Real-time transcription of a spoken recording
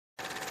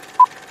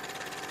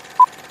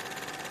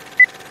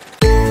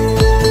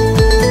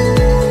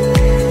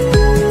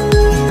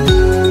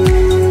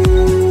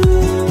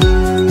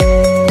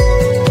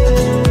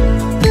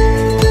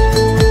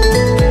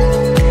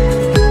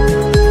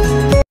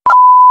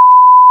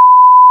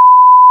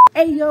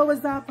Yo,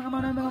 what's up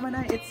mga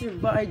manay? It's your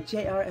boy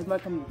Jhey Arr and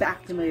welcome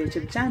back to my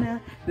YouTube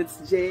channel.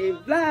 That's Jhey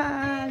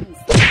Vlogs!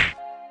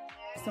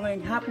 So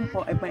ngayong hapon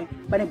po ay may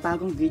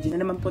panibagong video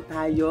na naman po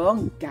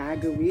tayong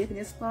gagawin.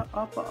 Yes po,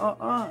 opo.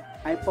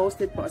 I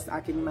posted po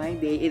sa aking My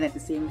Day and at the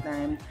same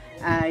time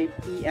I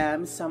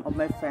PM some of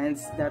my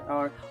friends that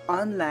are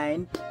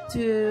online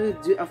to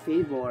do a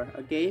favor,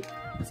 okay?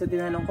 So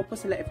tinanong ko po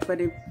sila if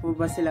pwede po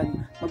ba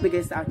silang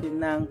magbigay sa akin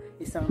ng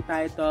isang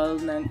title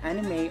ng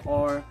anime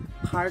or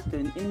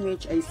cartoon in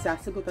which ay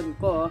sasagutan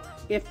ko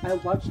if I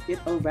watched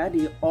it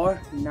already or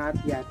not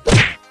yet.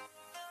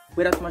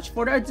 Without much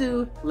further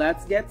ado,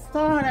 let's get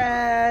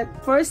started!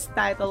 First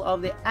title of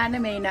the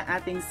anime na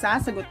ating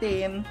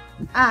sasagutin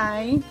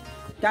ay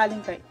galing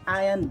kay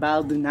Ayan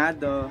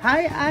Baldonado.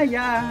 Hi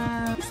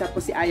Ayan! Isa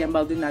po si Ayan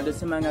Baldonado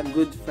sa mga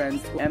good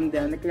friends ko. And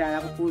then,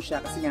 nakilala ko po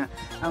siya kasi nga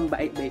ang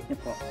bait-bait niya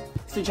po.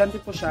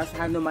 Estudyante po siya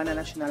sa Hanumana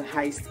National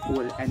High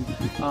School and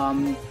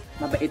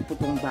mabait po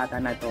tong bata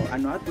na to.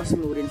 At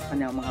masunurin sa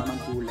kanyang mga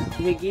magulang.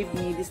 He gave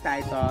me this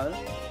title,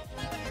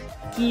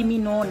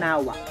 Kimi no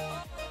Nawa.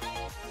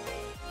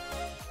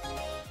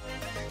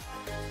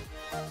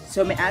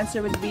 So my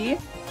answer would be,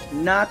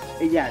 not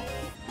yet.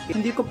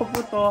 Hindi ko pa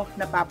po ito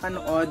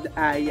napapanood.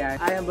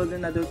 Ayan. Ayan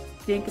Baldonado,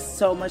 thank you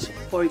so much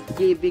for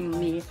giving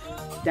me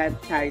that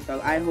title.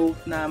 I hope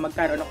na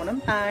magkaroon ako ng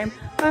time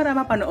para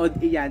mapanood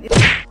iyan.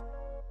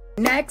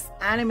 Next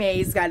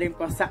anime is galing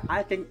po sa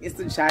ating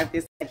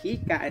estudyante sa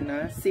Hika,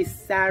 si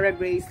Sarah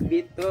Grace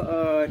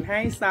Bitoon.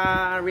 Hi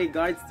Sarah,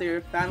 regards to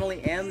your family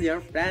and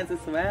your friends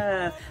as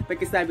well.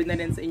 Pagkasabi na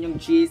rin sa inyong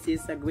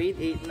GC sa grade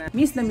 8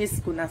 na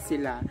miss ko na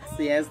sila.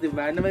 So yes,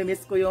 diba?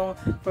 Namimiss ko yung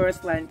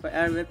first line ko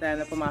every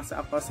time na pumasok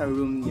ako sa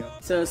room nyo.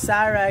 So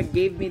Sarah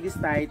gave me this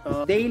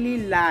title,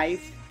 Daily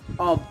Life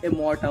of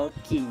Immortal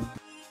King.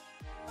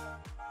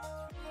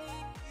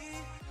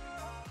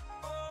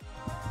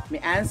 My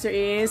answer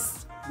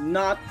is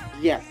not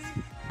yet.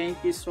 Thank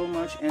you so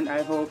much and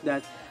I hope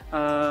that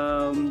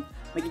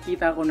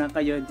makikita ko na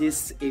kayo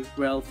this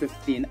April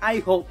 15. I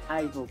hope.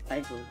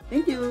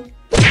 Thank you.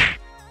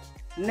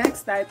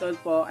 Next title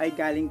po ay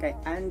galing kay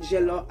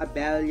Angelo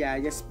Abella.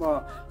 Yes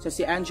po. So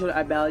si Angelo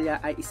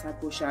Abella ay isa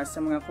po siya sa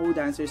mga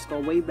co-dancers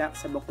ko way back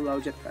sa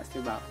Bacolod YouTuber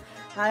Festival.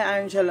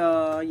 Hi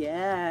Angelo!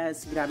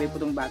 Yes! Grabe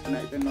po tong bata na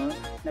ito, no?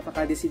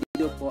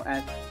 Napaka-decidido po at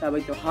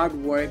tawag ito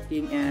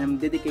hardworking and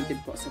dedicated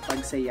po sa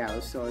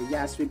pagsayaw. So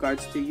yes,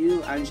 regards to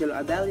you, Angelo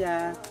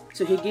Abella.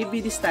 So he gave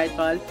me this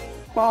title,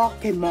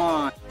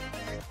 Pokemon.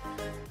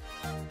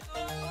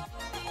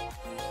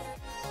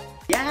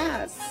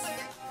 Yes!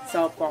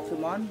 So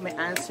Pokemon, my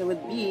answer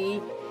would be,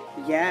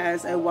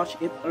 yes, I watched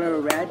it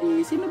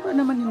already. Sino ba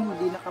naman yung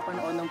hindi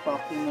nakapanood ng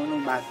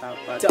Pokemon ng bata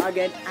pa? So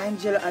again,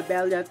 Angelo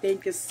Abella,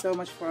 thank you so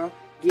much for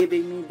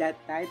giving me that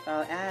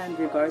title and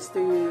regards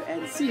to you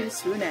and see you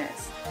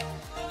soonest.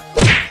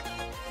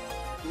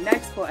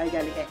 Next po ay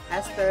galing kay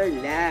Esther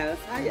Les.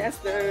 Hi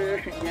Esther!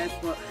 Yes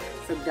po.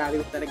 So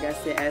galing talaga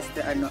si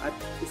Esther at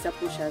isa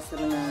po siya sa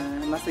mga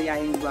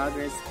masayahing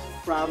vloggers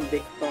from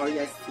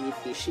Victoria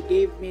City. She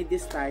gave me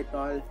this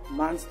title,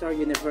 Monster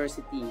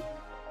University.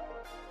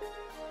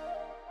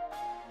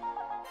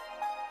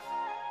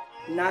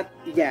 Not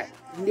yet.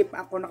 Hindi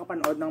pa ako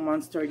nakapanood ng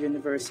Monster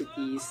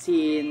University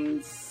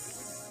since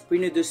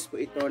pinuduce po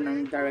ito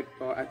ng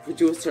director at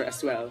producer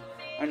as well.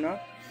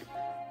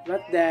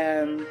 But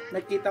then,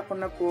 nakita ko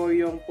na po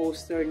yung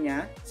poster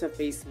niya sa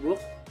Facebook.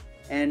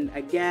 And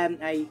again,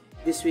 I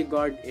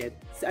disregard it.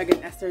 So again,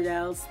 Esther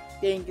Dels,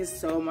 thank you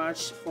so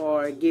much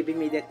for giving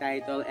me the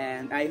title.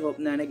 And I hope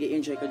na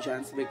nag-i-enjoy ko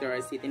dyan sa Victoria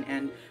City.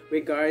 And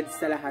regards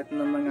sa lahat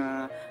ng mga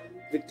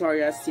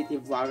Victoria City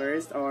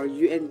Vloggers or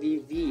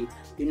UNVV,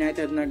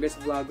 United Nuggets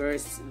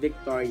Vloggers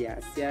Victoria.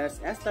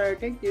 Yes, Esther,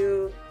 thank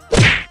you.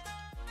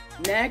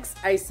 Next,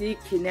 I see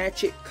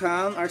Kinechi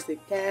Kang or si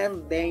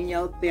Ken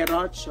Daniel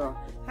Perocho.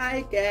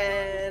 Hi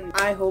Ken!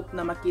 I hope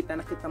na makita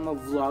na kita mo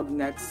vlog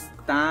next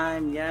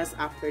time. Yes,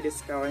 after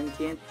this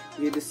quarantine,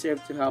 you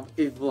deserve to help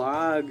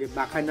i-vlog.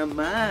 Baka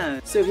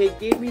naman. So he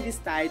gave me this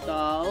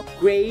title,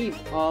 Grave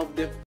of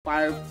the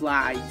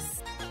Fireflies.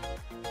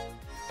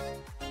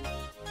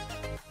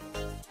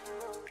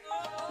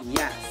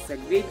 Yes, the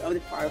Grave of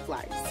the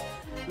Fireflies.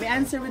 My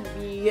answer would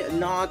be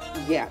not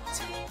yet.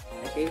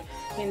 Okay?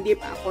 Hindi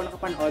pa ako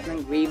nakapanood ng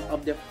Grave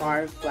of the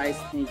Fireflies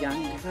niyan.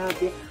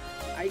 Grabe.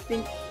 I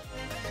think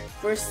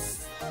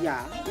first,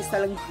 isa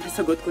lang yung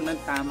nasagot ko ng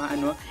tama,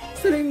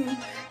 Isa lang yung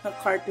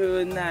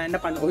cartoon na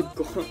napanood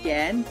ko.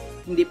 Ken,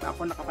 hindi pa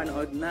ako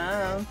nakapanood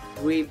ng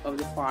Grave of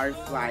the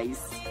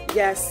Fireflies.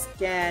 Yes,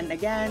 Ken.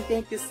 Again,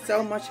 thank you so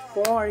much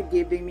for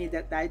giving me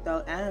that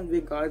title and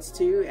regards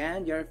to you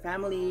and your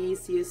family.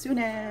 See you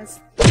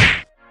soonest!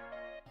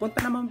 Punta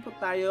naman po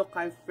tayo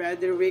kay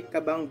Frederick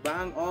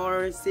Kabangbang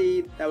or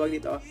si tawag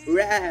dito,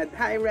 Red.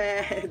 Hi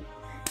Red!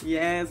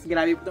 Yes,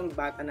 grabe po itong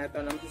bata na ito.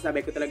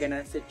 Masasabi ko talaga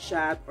na sa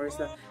chat or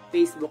sa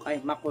Facebook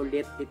ay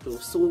makulit ito.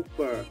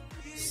 Super!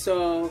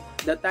 So,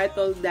 the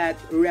title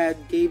that Red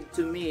gave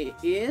to me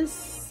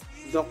is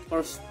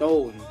Dr.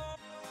 Stone.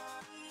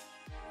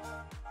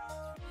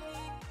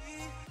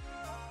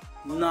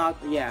 not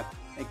yet.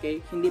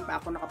 Okay? Hindi pa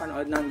ako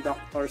nakapanood ng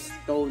Dr.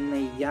 Stone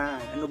na yan.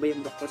 Ano ba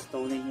yung Dr.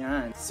 Stone na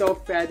yan? So,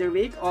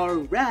 Frederick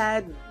or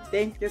Red,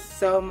 thank you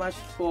so much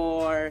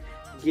for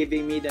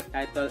giving me the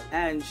title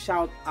and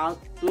shout out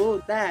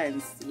to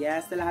Tens.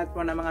 Yes, sa lahat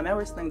po ng mga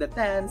members ng The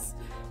Tens.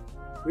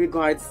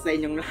 Regards sa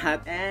inyong lahat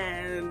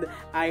and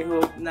I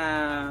hope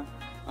na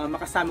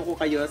makasama ko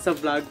kayo sa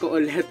vlog ko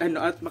ulit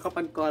at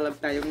makapag-collab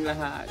tayong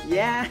lahat.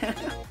 Yeah!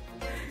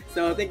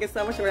 So, thank you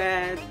so much,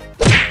 Red!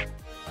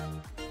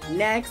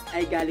 Next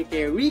ay galing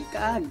kay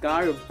Rica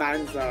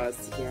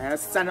Garbanzos.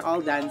 Yes, sana all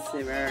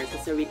dancers.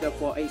 Si Rica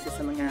po ay isa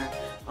sa mga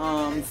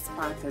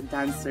spotted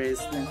dancers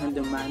ng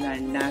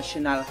Handumana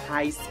National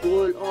High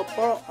School.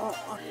 Opo,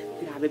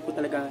 grabe po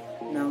talaga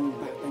ng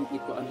batang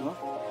ito, ano?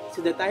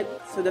 So the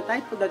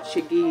title that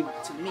she gave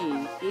to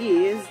me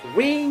is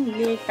Ring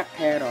ni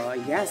Kakero.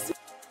 Yes.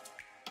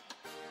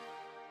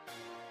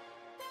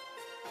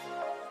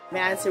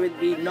 My answer would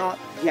be not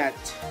yet.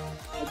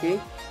 Okay?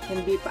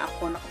 Hindi pa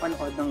ako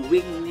nakapanood ng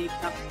Ring ni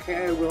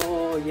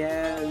Kakero.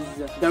 Yes.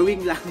 The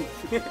ring lang.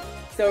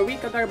 So,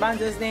 Rica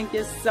Garbanzos, thank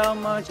you so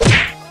much.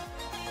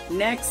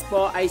 Next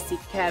po ay si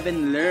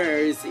Kevin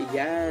Lurs.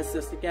 Yes,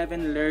 so si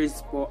Kevin Lurs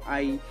po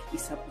ay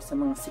isa po sa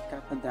mga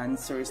sikat na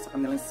dancers sa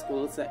kanilang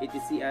school sa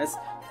ETCS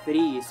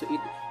 3. So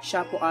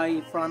siya po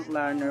ay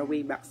frontliner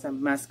way back sa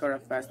Mascara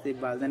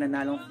Festival na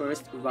nanalong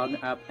first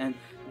runner-up and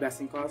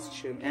best in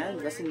costume and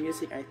best in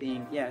music, I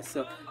think. Yes,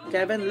 so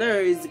Kevin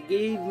Lurs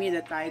gave me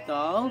the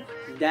title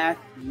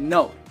Death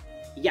Note.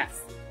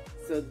 Yes,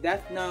 so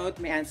Death Note,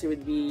 my answer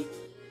would be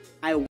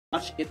I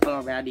watched it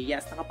already.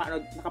 Yes,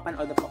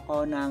 nakapanood na po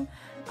ako ng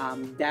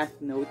Death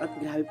Note. At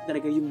grabe po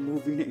talaga yung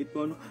movie na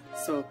ito. No?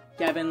 So,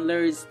 Kevin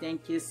Lurs,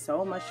 thank you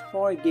so much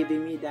for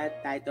giving me that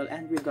title.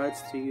 And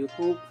regards to you.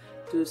 Hope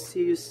to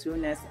see you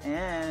soonest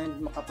and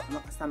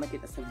makasama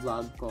kita sa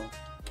vlog ko.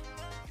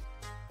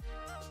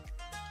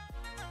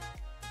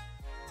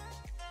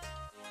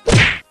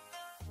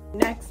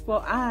 Next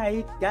po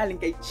ay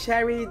galing kay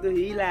Cherry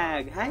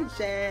Duhilag. Hi,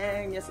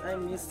 Cheng! Yes, I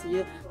miss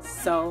you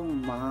so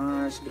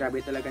much.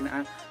 Grabe talaga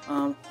na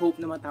hope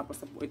na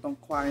matapos na po itong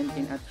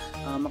quarantine at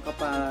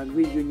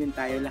makapag-reunion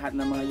tayo lahat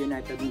ng mga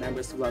United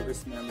members,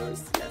 vloggers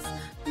members.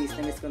 Yes,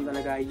 miss ko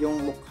talaga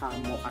yung mukha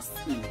mo as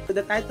in. So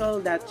the title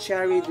that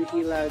Cherry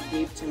Duhilag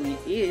gave to me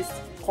is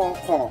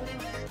Coco.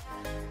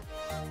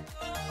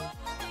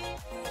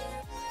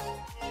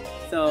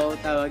 So,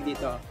 tawag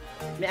dito.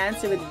 My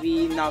answer would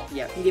be not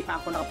yet. Hindi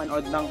pa ako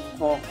nakapanood ng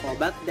Coco.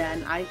 But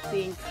then, I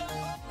think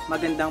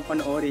magandang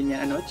panoorin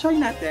niya. Try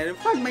natin.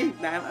 Pag may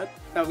time at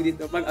tawag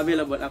dito, pag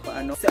available ako.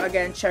 So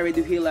again, Cherry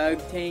Duhilag,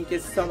 thank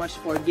you so much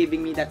for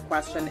giving me that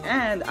question.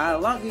 And I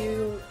love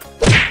you!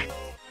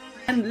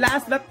 And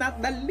last but not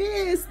the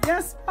least,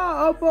 yes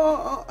po,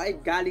 ay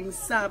galing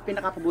sa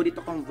pinakapaborito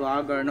kong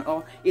vlogger.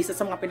 Isa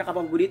sa mga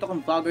pinakapaborito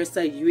kong vlogger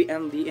sa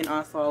UMD and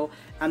also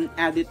an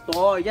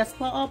editor. Yes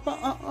po,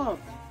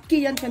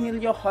 Kian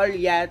Camilio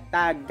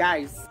Julieta,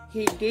 guys.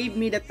 He gave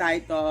me the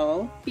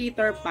title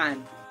Peter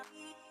Pan.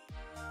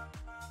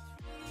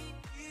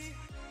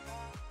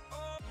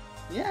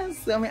 Yes,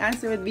 so my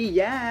answer would be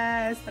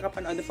yes.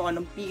 Nakapanood po ako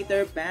ng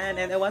Peter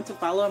Pan and I want to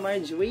follow my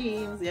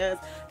dreams.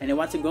 Yes, and I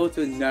want to go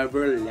to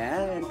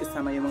Neverland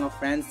kasama yung mga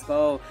friends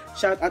ko.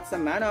 Shout out sa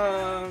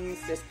Manong,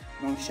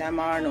 nung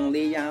Shamar, nung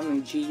Liam,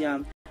 nung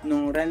Giam,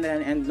 nung Renren,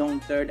 and nung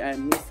Third. I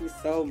miss you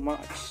so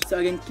much. So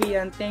again,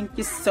 Kian, thank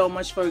you so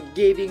much for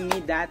giving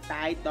me that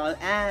title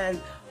and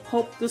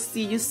hope to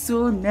see you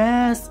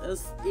soonest.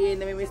 As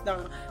in,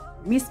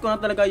 miss ko na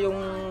talaga yung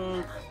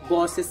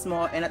boses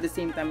mo and at the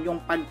same time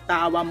yung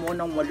pagtawa mo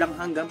ng walang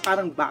hanggang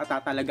parang bata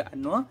talaga,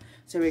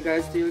 So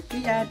regards to your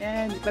Kian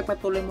and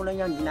pagpatuloy mo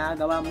lang yung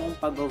ginagawa mong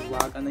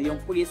pag-vlog,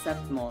 yung preset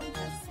mo.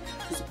 Yes,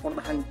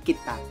 susuportahan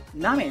kita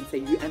namin sa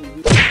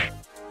UMD.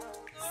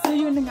 So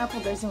yun na nga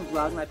po guys yung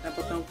vlog natin na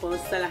patungkol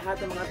sa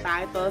lahat ng mga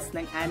titles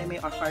ng anime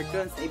or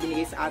cartoons na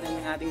ibinigay sa atin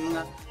ng ating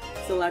mga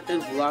selected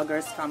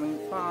vloggers coming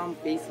from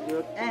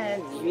Facebook and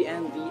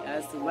UMD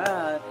as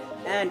well.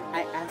 And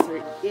I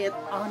answered it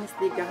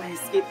honestly guys.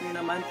 Skip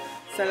nyo naman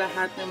sa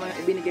lahat ng mga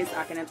ibinigay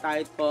sa akin ng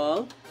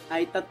title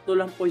ay 3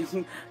 lang po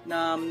yung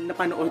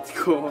napanood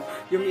ko.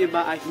 Yung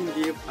iba ay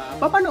hindi pa.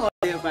 Papanood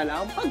pa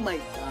lang pag may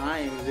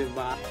time,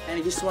 diba? And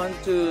I just want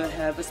to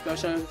have a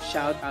special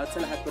shout out sa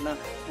lahat ko na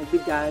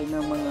nagbigay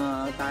ng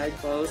mga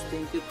titles.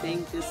 Thank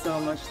you so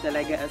much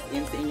talaga as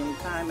in sa inyong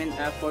time and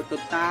effort to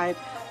type,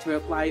 to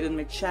reply on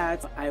my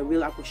chats. I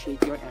will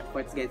appreciate your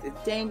efforts guys.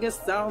 Thank you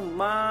so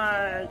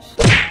much!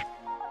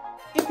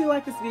 If you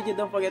like this video,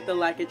 don't forget to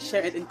like it,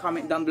 share it, and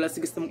comment down below sa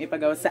gusto mong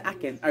ipagawa sa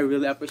akin. I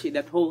really appreciate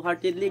that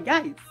wholeheartedly,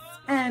 guys!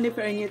 And if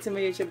you're new to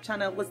my YouTube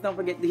channel, please don't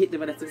forget to hit the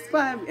button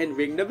subscribe and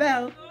ring the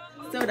bell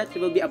so that you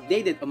will be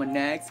updated on my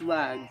next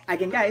vlog.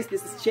 Again, guys,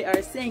 this is Jhey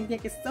Arr saying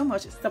thank you so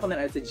much. Stop on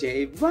the to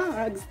Jhey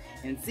Vlogs,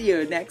 and see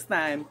you next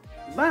time.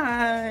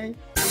 Bye!